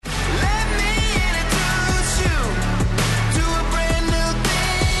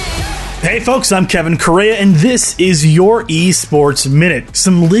Hey folks, I'm Kevin Correa, and this is your Esports Minute.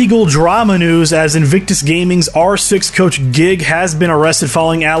 Some legal drama news as Invictus Gaming's R6 coach Gig has been arrested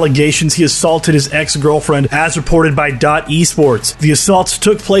following allegations he assaulted his ex-girlfriend, as reported by .esports. The assaults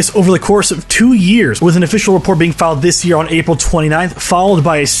took place over the course of 2 years, with an official report being filed this year on April 29th, followed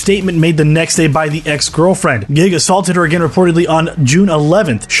by a statement made the next day by the ex-girlfriend. Gig assaulted her again reportedly on June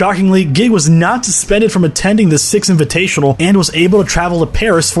 11th. Shockingly, Gig was not suspended from attending the Six Invitational and was able to travel to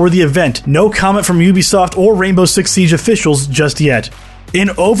Paris for the event. No comment from Ubisoft or Rainbow Six Siege officials just yet. In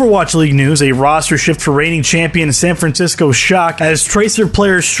Overwatch League news, a roster shift for reigning champion San Francisco Shock as Tracer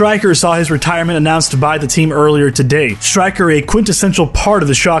player Striker saw his retirement announced by the team earlier today. Striker, a quintessential part of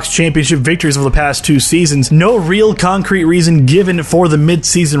the Shock's championship victories over the past 2 seasons. No real concrete reason given for the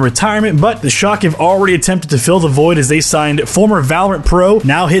mid-season retirement, but the Shock have already attempted to fill the void as they signed former Valorant pro,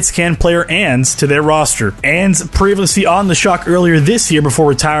 now Hitscan player Ans to their roster. Ans, previously on the Shock earlier this year before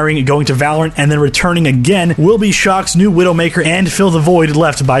retiring, going to Valorant, and then returning again, will be Shock's new Widowmaker and fill the void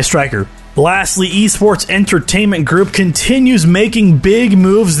left by Striker. Lastly, Esports Entertainment Group continues making big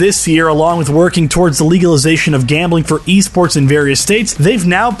moves this year along with working towards the legalization of gambling for esports in various states. They've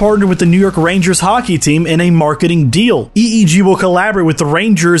now partnered with the New York Rangers hockey team in a marketing deal. EEG will collaborate with the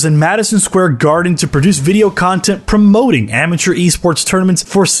Rangers and Madison Square Garden to produce video content promoting amateur esports tournaments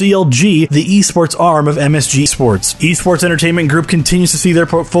for CLG, the esports arm of MSG Sports. Esports Entertainment Group continues to see their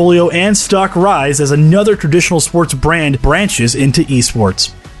portfolio and stock rise as another traditional sports brand branches into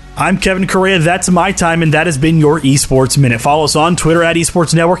esports. I'm Kevin Correa, that's my time, and that has been your Esports Minute. Follow us on Twitter at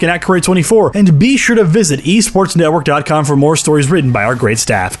Esports Network and at Correa24, and be sure to visit esportsnetwork.com for more stories written by our great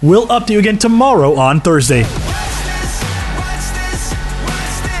staff. We'll update you again tomorrow on Thursday.